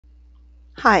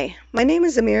Hi, my name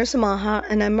is Amira Samaha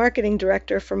and I'm Marketing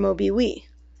Director for MobiWee.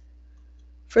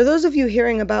 For those of you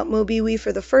hearing about MobiWee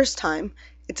for the first time,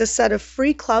 it's a set of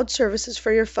free cloud services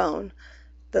for your phone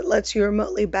that lets you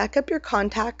remotely back up your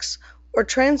contacts or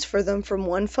transfer them from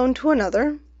one phone to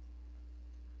another,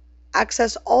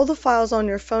 access all the files on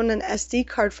your phone and SD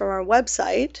card from our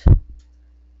website,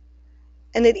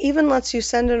 and it even lets you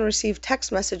send and receive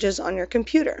text messages on your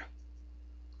computer.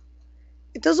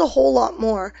 It does a whole lot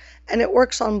more, and it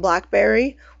works on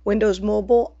BlackBerry, Windows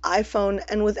Mobile, iPhone,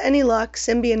 and with any luck,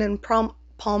 Symbian and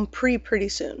Palm Pre pretty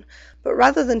soon. But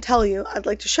rather than tell you, I'd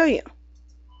like to show you.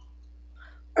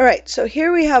 Alright, so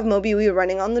here we have MobiWee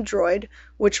running on the Droid,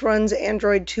 which runs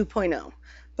Android 2.0.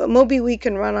 But MobiWee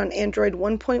can run on Android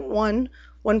 1.1,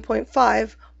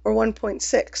 1.5, or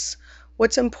 1.6.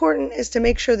 What's important is to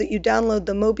make sure that you download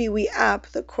the MobiWee app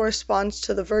that corresponds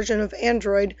to the version of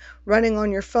Android running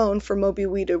on your phone for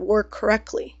MobiWee to work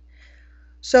correctly.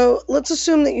 So let's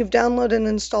assume that you've downloaded and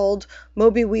installed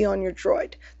MobiWee on your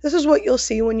Droid. This is what you'll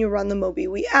see when you run the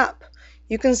MobiWee app.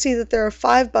 You can see that there are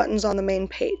 5 buttons on the main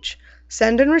page: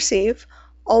 Send and Receive,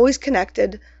 Always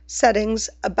Connected, Settings,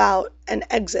 About, and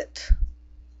Exit.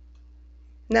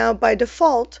 Now, by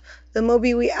default, the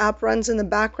MobiWee app runs in the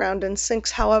background and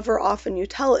syncs however often you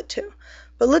tell it to.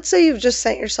 But let's say you've just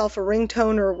sent yourself a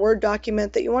ringtone or a Word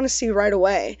document that you want to see right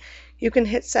away. You can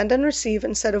hit Send and Receive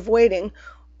instead of waiting,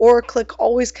 or click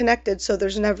Always Connected so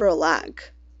there's never a lag.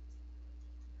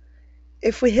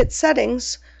 If we hit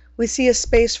Settings, we see a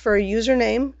space for a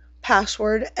username,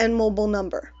 password, and mobile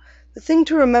number. The thing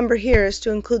to remember here is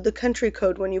to include the country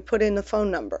code when you put in the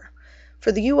phone number.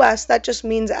 For the US, that just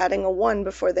means adding a 1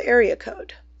 before the area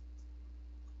code.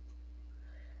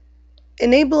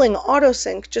 Enabling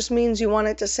autosync just means you want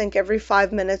it to sync every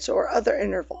 5 minutes or other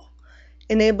interval.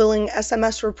 Enabling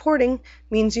SMS reporting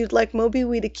means you'd like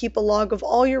MobiWee to keep a log of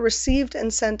all your received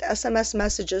and sent SMS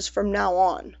messages from now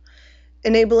on.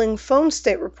 Enabling phone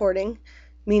state reporting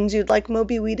means you'd like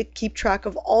MobiWee to keep track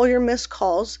of all your missed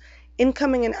calls,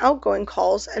 incoming and outgoing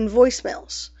calls, and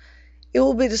voicemails. It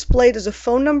will be displayed as a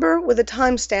phone number with a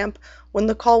timestamp when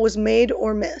the call was made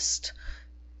or missed.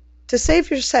 To save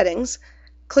your settings,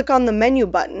 click on the menu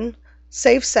button,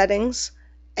 Save Settings,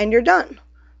 and you're done.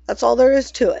 That's all there is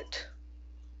to it.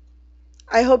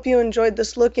 I hope you enjoyed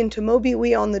this look into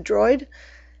MobiWee on the Droid,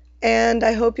 and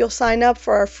I hope you'll sign up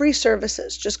for our free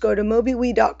services. Just go to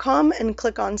mobiwee.com and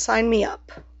click on Sign Me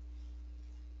Up.